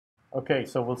Okay,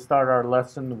 so we'll start our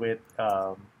lesson with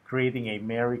creating a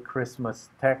Merry Christmas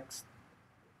text,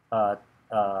 an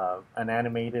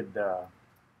animated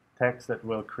text that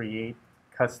we'll create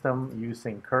custom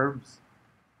using curves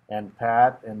and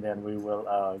pad, and then we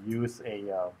will use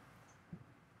a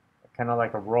kind of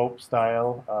like a rope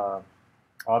style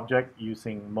object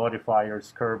using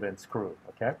modifiers, curve, and screw.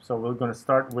 Okay, so we're going to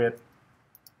start with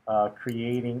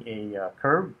creating a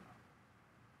curve,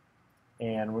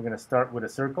 and we're going to start with a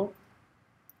circle.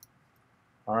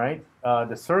 All right,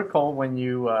 the circle, when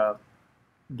you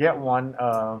get one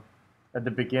at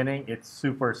the beginning, it's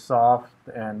super soft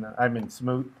and I mean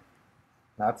smooth,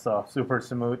 not soft, super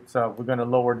smooth. So we're going to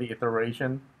lower the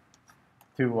iteration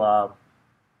to,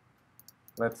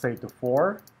 let's say, to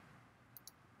 4.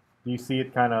 Do you see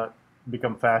it kind of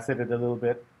become faceted a little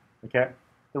bit? Okay.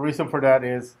 The reason for that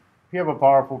is if you have a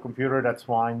powerful computer, that's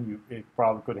fine. It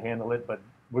probably could handle it, but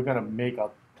we're going to make a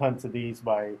tons of these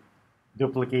by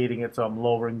duplicating it, so I'm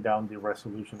lowering down the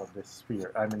resolution of this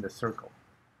sphere, I mean the circle.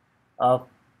 Uh,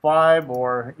 5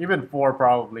 or even 4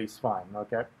 probably is fine,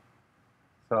 okay?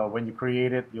 So when you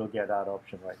create it, you'll get that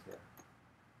option right there.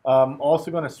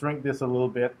 Also going to shrink this a little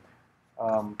bit.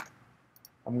 I'm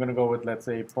going to go with, let's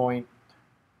say, 0.2.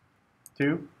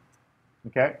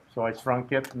 Okay, so I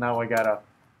shrunk it. Now I got to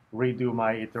redo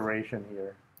my iteration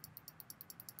here.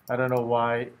 I don't know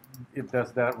why it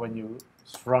does that when you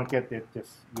shrunk it.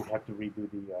 You have to redo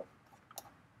the.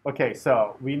 Okay,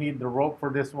 so we need the rope for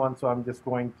this one, so I'm just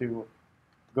going to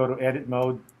go to edit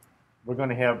mode. We're going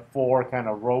to have 4 kind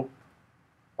of rope,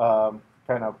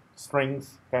 kind of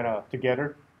strings kind of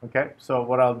together. Okay, so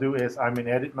what I'll do is I'm in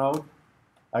edit mode.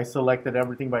 I selected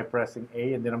everything by pressing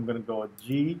A, and then I'm going to go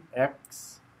G,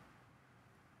 X.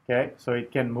 Okay, so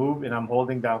it can move, and I'm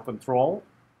holding down Control.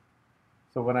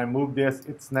 So when I move this,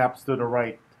 it snaps to the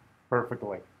right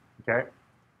perfectly. Okay,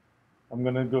 I'm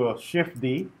going to go Shift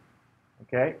D.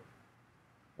 Okay,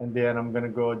 and then I'm going to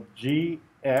go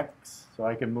GX, so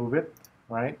I can move it,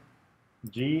 right?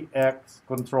 GX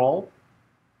Control.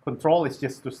 Control is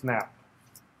just to snap.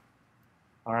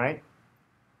 All right.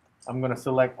 I'm going to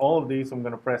select all of these. I'm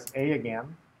going to press A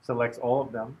again. Selects all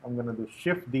of them. I'm going to do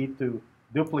Shift D to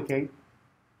duplicate.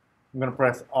 I'm going to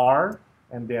press R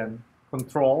and then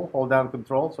Control. Hold down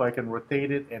Control so I can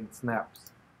rotate it and it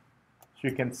snaps. So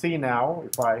you can see now,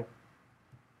 if I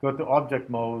go to object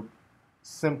mode,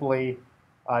 simply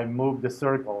I move the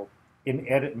circle in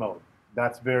edit mode.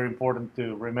 That's very important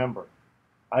to remember.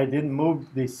 I didn't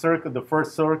move the circle, the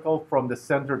first circle from the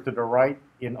center to the right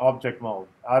in object mode.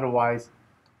 Otherwise,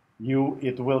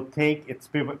 it will take its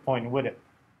pivot point with it.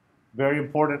 Very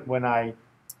important, when I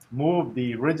moved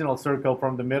the original circle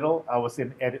from the middle, I was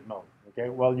in edit mode. Okay,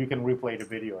 well, you can replay the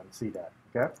video and see that.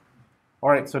 Okay, all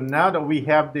right, so now that we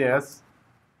have this,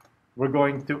 we're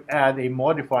going to add a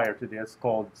modifier to this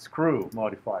called Screw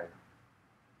Modifier.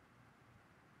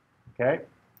 Okay,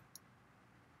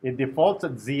 it defaults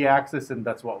at Z-axis, and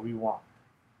that's what we want.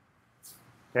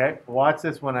 Okay, watch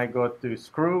this when I go to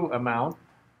Screw Amount.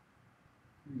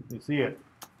 You see it.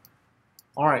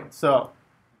 All right, so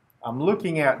I'm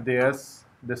looking at this,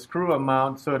 the screw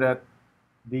amount, so that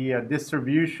the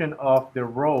distribution of the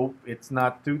rope, it's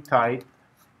not too tight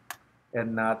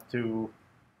and not too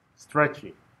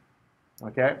stretchy.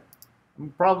 Okay,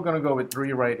 I'm probably going to go with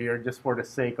 3 right here, just for the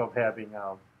sake of having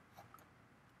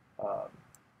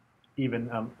even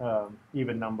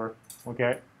number.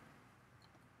 Okay,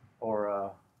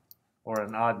 or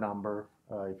an odd number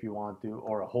if you want to,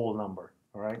 or a whole number.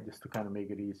 All right, just to kind of make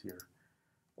it easier.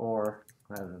 Or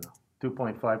I don't know,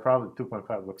 2.5. Probably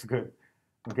 2.5 looks good.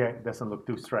 Okay, doesn't look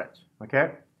too stretched.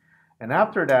 Okay, and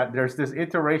after that, there's this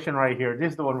iteration right here.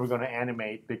 This is the one we're going to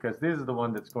animate, because this is the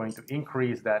one that's going to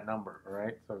increase that number. All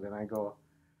right, so then I go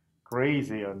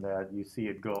crazy on that. You see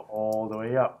it go all the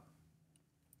way up,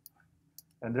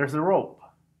 and there's the rope.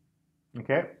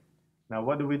 Okay, now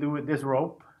what do we do with this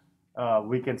rope?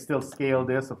 We can still scale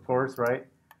this, of course, right?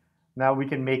 Now we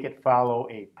can make it follow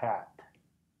a path.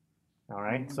 All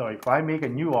right, so if I make a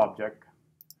new object,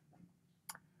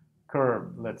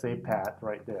 curve, let's say path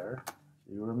right there.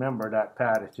 You remember that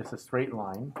path is just a straight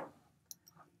line.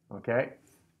 Okay,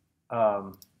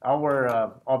 our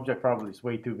object probably is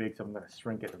way too big, so I'm going to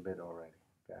shrink it a bit already.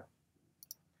 Okay,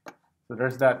 so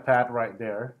there's that path right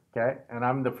there. Okay, and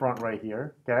I'm in the front right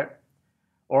here. Okay,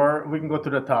 or we can go to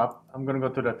the top. I'm going to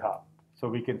go to the top so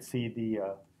we can see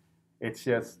the. It's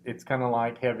kind of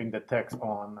like having the text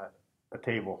on a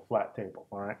table, flat table.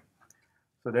 All right,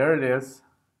 so there it is.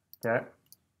 Okay.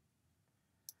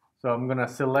 So I'm going to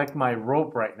select my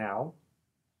rope right now.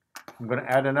 I'm going to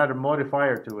add another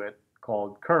modifier to it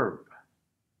called curve.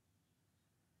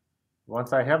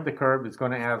 Once I have the curve, it's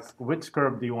going to ask which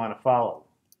curve do you want to follow.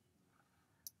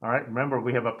 All right, remember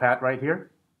we have a path right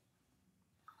here.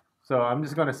 So I'm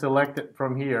just going to select it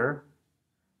from here,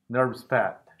 NURBS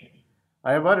path.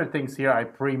 I have other things here I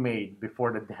pre-made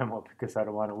before the demo because I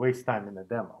don't want to waste time in the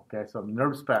demo. Okay, so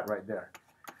NURBS path right there.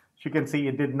 As you can see,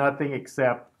 it did nothing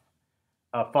except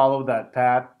follow that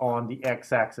path on the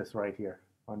x-axis right here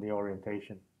on the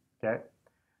orientation. Okay,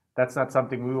 that's not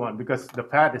something we want because the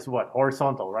path is what?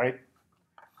 Horizontal, right?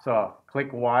 So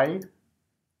click Y,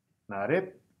 not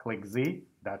it. Click Z,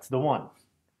 that's the one.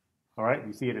 All right,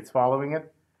 you see it, it's following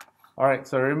it. All right,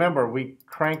 so remember, we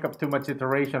crank up too much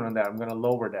iteration on that. I'm going to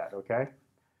lower that, okay?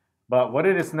 But what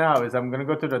it is now is I'm going to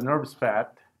go to the NURBS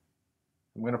path.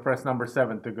 I'm going to press number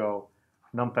 7 to go,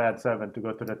 numpad 7 to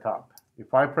go to the top.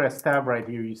 If I press tab right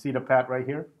here, you see the path right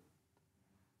here?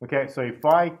 Okay, so if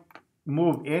I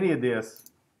move any of these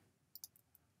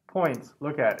points,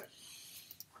 look at it.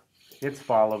 It's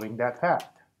following that path.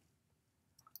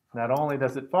 Not only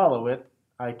does it follow it,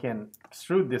 I can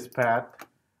extrude this path.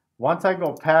 Once I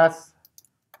go past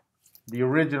the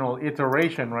original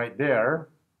iteration right there,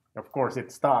 of course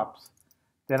it stops,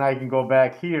 then I can go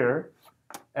back here,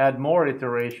 add more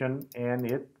iteration, and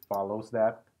it follows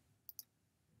that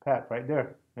path right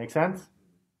there. Make sense?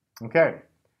 Okay.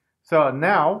 So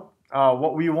now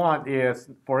what we want is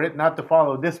for it not to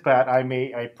follow this path, I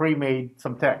pre-made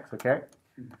some text, okay?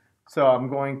 So I'm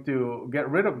going to get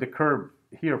rid of the curve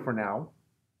here for now.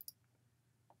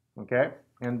 Okay,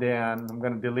 and then I'm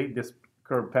going to delete this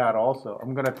curve path also.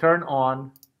 I'm going to turn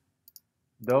on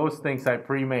those things I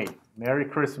pre-made. Merry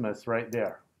Christmas right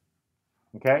there.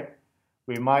 Okay,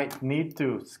 we might need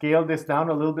to scale this down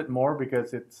a little bit more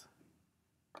because it's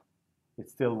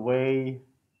still way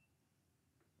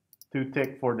too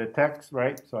thick for the text,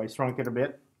 right? So I shrunk it a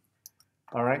bit.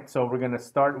 All right, so we're going to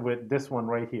start with this one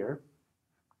right here.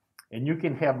 And you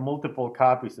can have multiple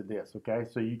copies of this, okay?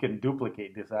 So you can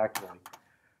duplicate this actually.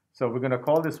 So we're going to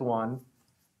call this one,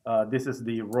 this is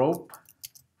the rope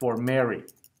for Mary.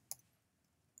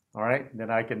 All right, then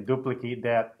I can duplicate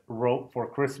that rope for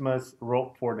Christmas,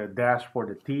 rope for the dash for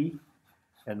the T,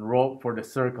 and rope for the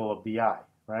circle of the I,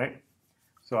 right?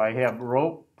 So I have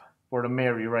rope for the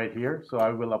Mary right here. So I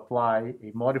will apply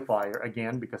a modifier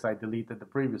again because I deleted the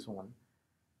previous one.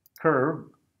 Curve,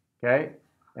 okay?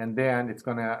 And then it's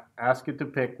going to ask you to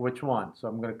pick which one. So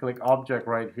I'm going to click object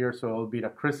right here. So it'll be the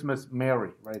Christmas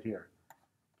Mary right here.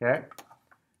 Okay.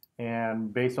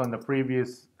 And based on the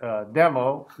previous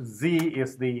demo, Z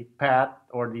is the path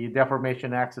or the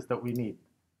deformation axis that we need.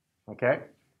 Okay.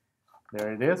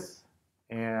 There it is.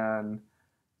 And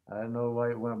I don't know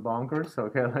why it went bonkers.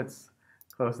 Okay. Let's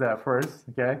close that first.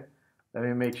 Okay. Let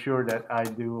me make sure that I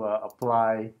do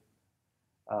apply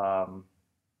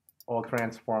all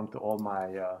transform to all my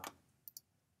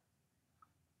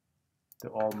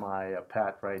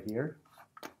path right here.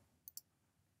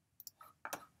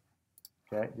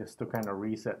 Okay, just to kind of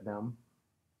reset them,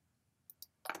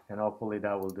 and hopefully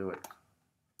that will do it.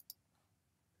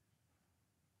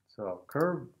 So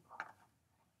curve.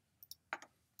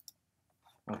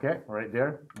 Okay, right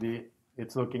there.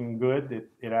 It's looking good.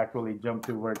 It actually jumped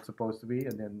to where it's supposed to be,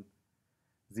 and then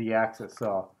Z-axis.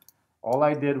 So all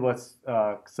I did was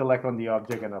select on the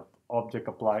object and object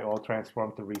apply all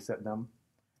transform to reset them.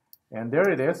 And there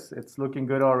it is. It's looking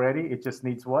good already. It just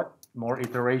needs what? More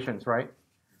iterations, right?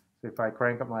 So if I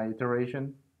crank up my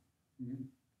iteration.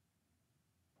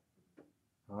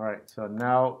 All right, so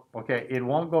now, okay, it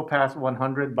won't go past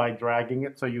 100 by dragging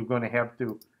it, so you're going to have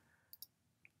to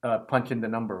punch in the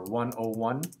number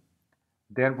 101.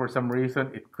 Then for some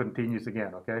reason, it continues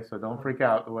again, okay? So don't freak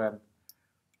out when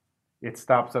it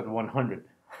stops at 100.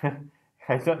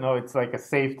 I don't know, it's like a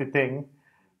safety thing,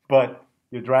 but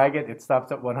you drag it, it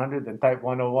stops at 100, then type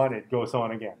 101, it goes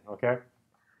on again, okay?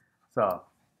 So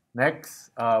next,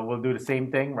 we'll do the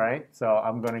same thing, right? So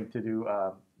I'm going to do,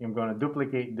 I'm going to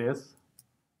duplicate this.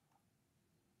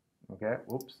 Okay,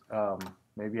 oops,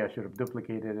 maybe I should have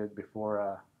duplicated it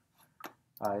before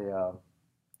I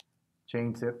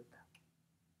changed it.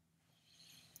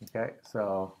 Okay,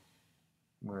 so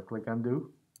I'm going to click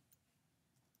undo.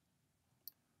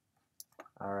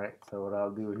 All right, so what I'll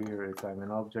do here is I'm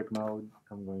in object mode.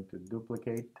 I'm going to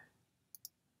duplicate.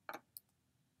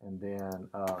 And then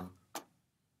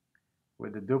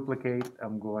with the duplicate,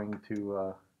 I'm going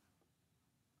to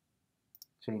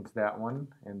change that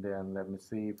one. And then let me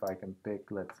see if I can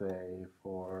pick, let's say,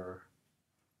 for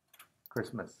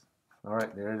Christmas. All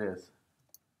right, there it is.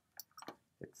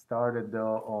 It started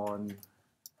though on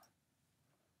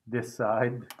this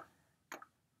side.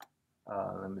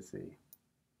 Let me see.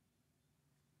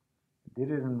 Did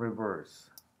it in reverse.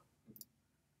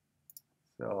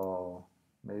 So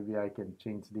maybe I can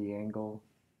change the angle.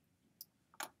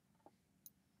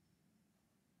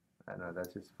 I know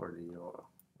that's just for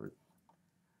the,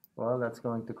 well, that's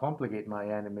going to complicate my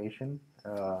animation.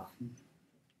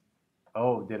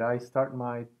 Oh, did I start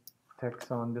my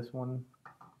text on this one?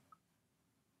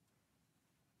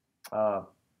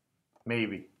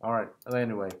 Maybe. All right. Well,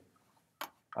 anyway,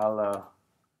 I'll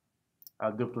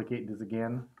duplicate this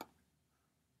again.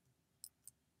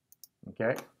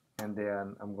 Okay, and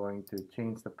then I'm going to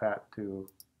change the path to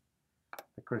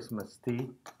the Christmas tea.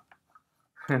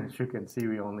 And as you can see,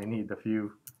 we only need a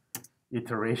few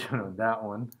iteration on that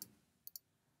one.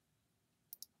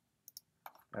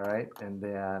 All right, and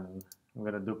then I'm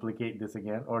gonna duplicate this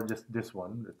again, or just this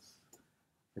one.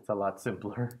 It's a lot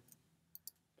simpler.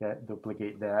 Okay,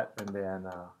 duplicate that, and then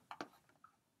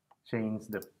change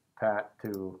the path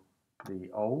to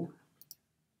the O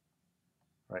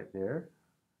right there,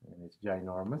 and it's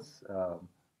ginormous.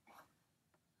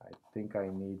 I think I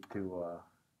need to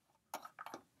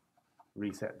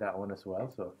reset that one as well.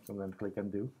 So I'm going to click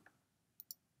undo.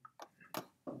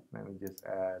 Let me just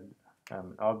add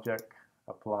an object,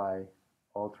 apply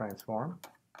all transform.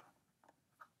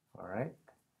 All right,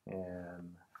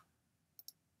 and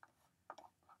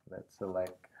let's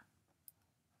select,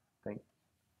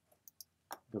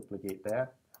 duplicate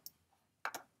that.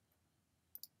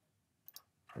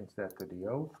 Change that to the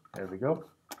O. There we go.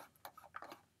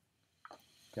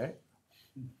 Okay.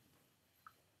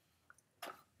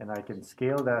 And I can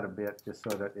scale that a bit just so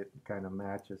that it kind of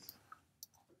matches.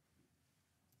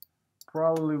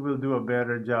 Probably will do a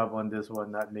better job on this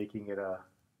one, not making it a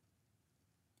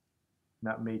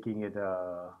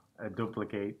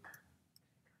duplicate,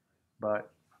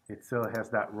 but it still has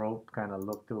that rope kind of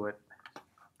look to it.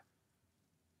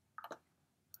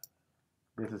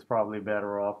 This is probably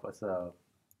better off as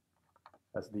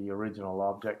the original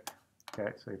object.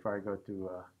 Okay, so if I go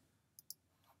to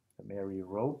the Mary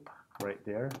rope right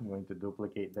there, I'm going to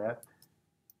duplicate that.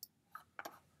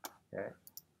 Okay,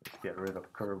 let's get rid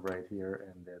of curve right here,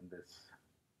 and then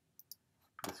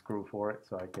the screw for it,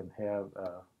 so I can have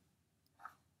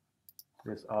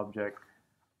this object.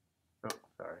 Oh,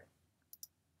 sorry.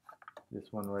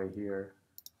 This one right here.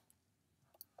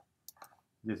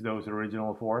 Just those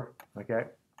original four. Okay,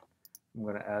 I'm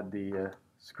going to add the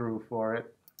screw for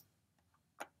it.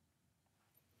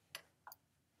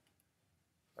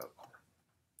 Oh.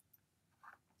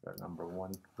 Got number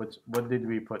one. What did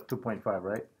we put? 2.5,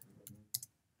 right?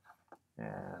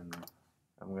 And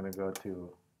I'm going to go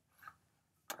to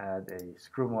add a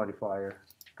screw modifier,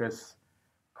 because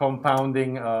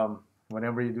compounding,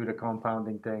 whenever you do the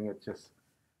compounding thing, it just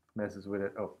messes with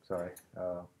it. Oh, sorry.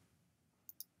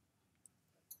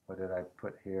 What did I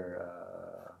put here?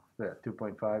 Yeah,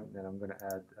 2.5. Then I'm going to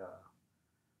add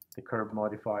the curve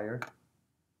modifier.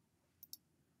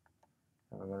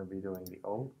 And we're going to be doing the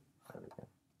O. There we go.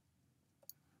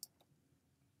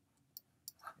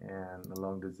 And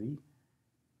along the Z.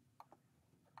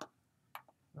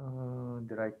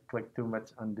 Did I click too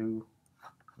much undo?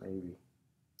 Maybe.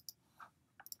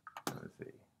 Let's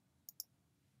see.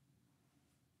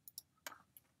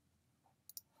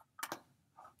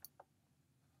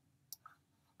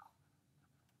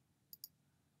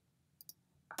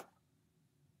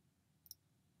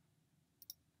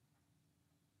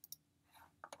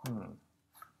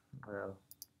 Well,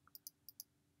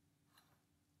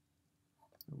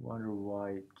 I wonder why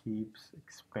it keeps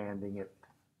expanding it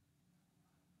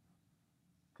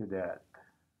to that.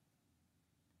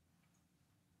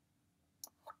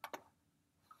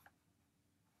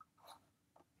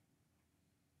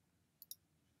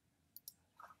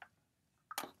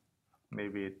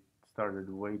 Maybe it started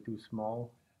way too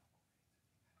small.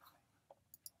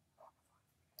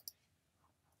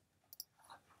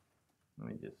 Let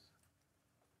me just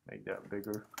make that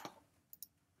bigger.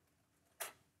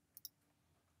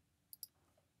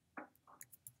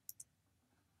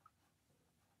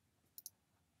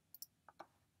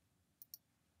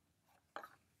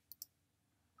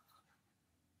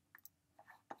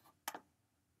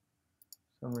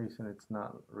 For some reason it's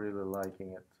not really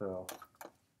liking it, so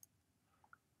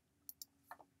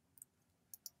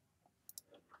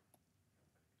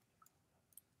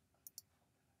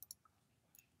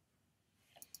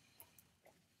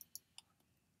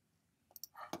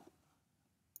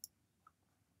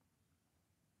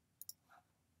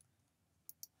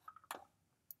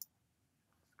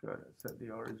let's go ahead and set the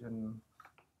origin.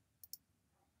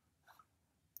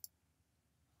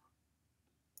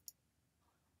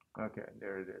 Okay,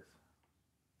 there it is.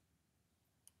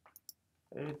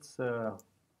 It's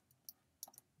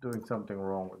doing something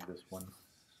wrong with this one.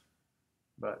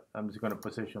 but I'm just going to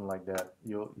position like that.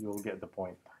 You'll get the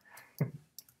point.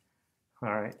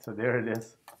 All right, so there it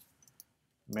is.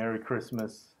 Merry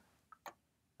Christmas,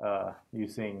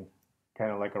 using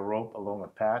kind of like a rope along a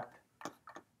path.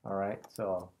 All right,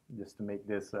 so just to make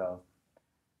this,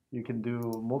 you can do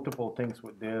multiple things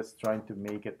with this, trying to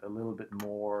make it a little bit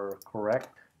more correct.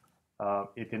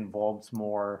 It involves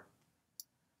more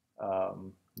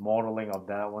modeling of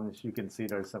that one. As you can see,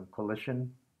 there's some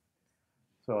collision.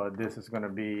 So this is going to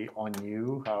be on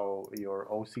you, how your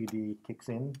OCD kicks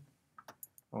in,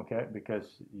 okay?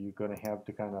 Because you're going to have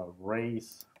to kind of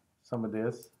raise some of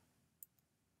this,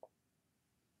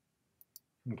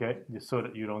 okay? Just so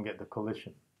that you don't get the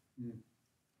collision.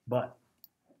 But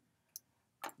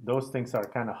those things are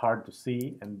kind of hard to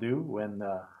see and do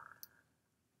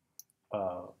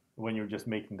when you're just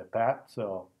making the path.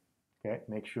 So, okay,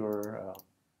 make sure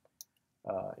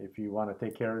if you want to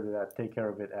take care of that, take care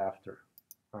of it after.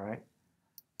 All right.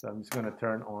 So I'm just going to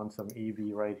turn on some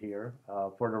EV right here.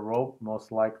 For the rope,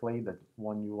 most likely the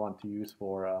one you want to use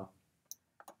for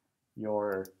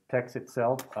your text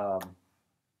itself,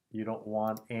 you don't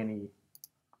want any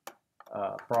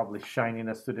probably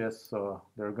shininess to this, so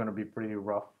they're going to be pretty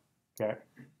rough. Okay.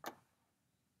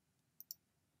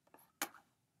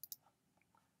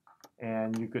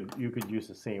 And you could use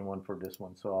the same one for this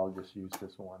one, so I'll just use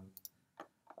this one.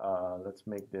 Let's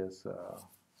make this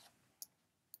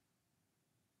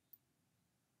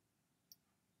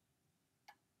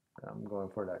I'm going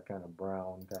for that kind of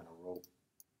brown kind of rope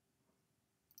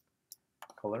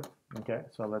color. Okay,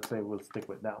 so let's say we'll stick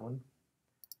with that one.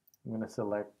 I'm going to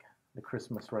select the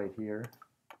Christmas right here,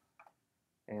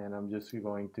 and I'm just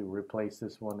going to replace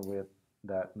this one with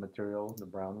that material, the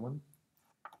brown one.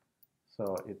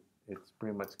 So it's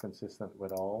pretty much consistent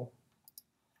with all.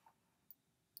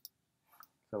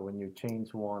 So when you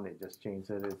change one, it just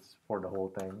changes it. It's for the whole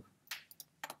thing.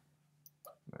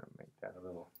 I'm going to make that a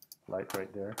little light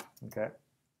right there. Okay.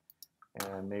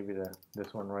 And maybe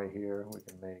this one right here, we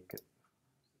can make it,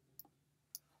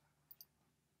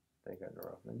 take it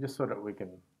rough, and just so that we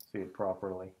can see it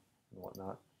properly and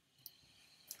whatnot.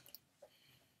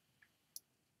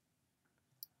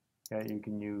 Okay, you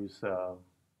can use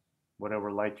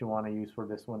whatever light you want to use for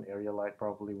this one. Area light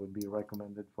probably would be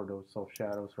recommended for those soft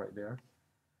shadows right there.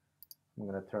 I'm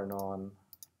going to turn on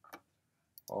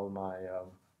all my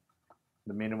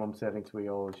the minimum settings we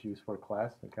always use for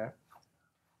class, okay?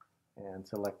 And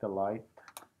select the light.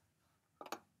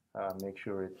 Make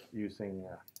sure it's using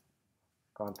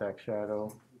contact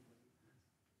shadow.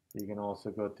 You can also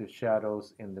go to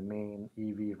shadows in the main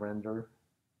EV render.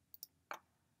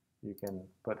 You can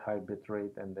put high bit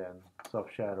rate and then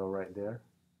soft shadow right there.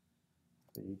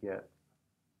 So you get,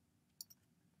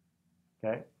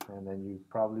 okay, and then you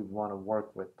probably want to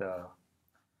work with the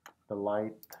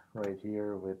light right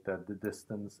here with the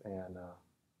distance and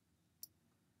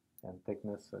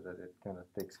thickness, so that it kind of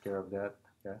takes care of that.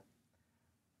 Okay.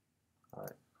 All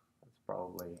right. That's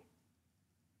probably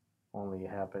only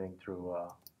happening through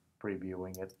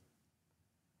previewing it.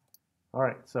 All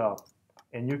right. So,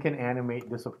 and you can animate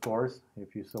this, of course,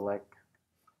 if you select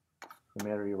the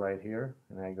Mary right here,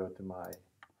 and I go to my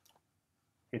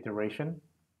iteration.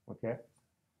 Okay.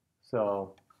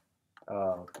 So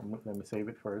let me save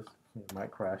it first. It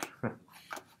might crash.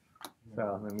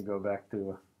 So let me go back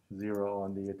to 0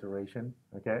 on the iteration.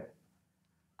 Okay.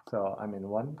 So I'm in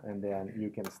 1, and then you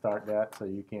can start that. So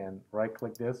you can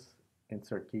right-click this,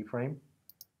 insert keyframe,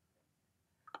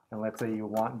 and let's say you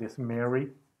want this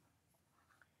Mary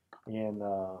in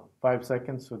 5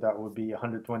 seconds. So that would be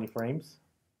 120 frames.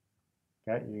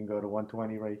 Okay. You can go to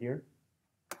 120 right here,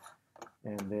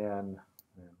 and then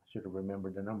I should have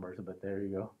remembered the numbers, but there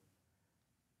you go.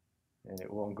 And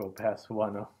it won't go past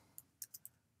 101.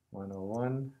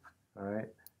 All right.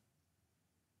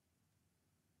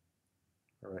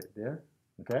 Right there.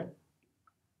 Okay.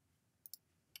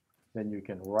 Then you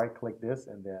can right click this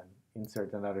and then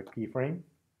insert another keyframe.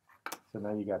 So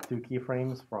now you got 2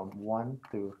 keyframes from 1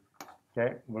 to,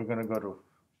 okay, we're going to go to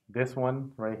this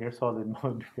one right here, solid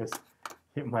mode, because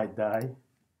it might die.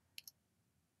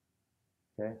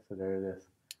 Okay, so there it is.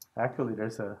 Actually,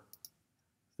 is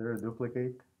there a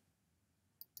duplicate?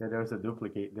 Yeah, there's a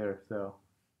duplicate there, so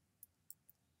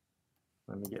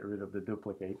let me get rid of the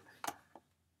duplicate.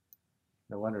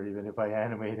 No wonder even if I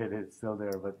animated it, it's still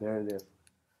there, but there it is.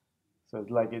 So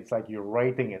it's like you're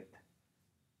writing it.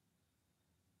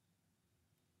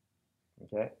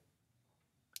 Okay?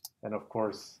 And of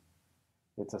course,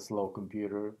 it's a slow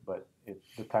computer, but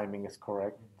the timing is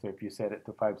correct. So if you set it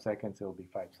to 5 seconds, it'll be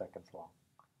 5 seconds long.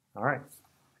 All right.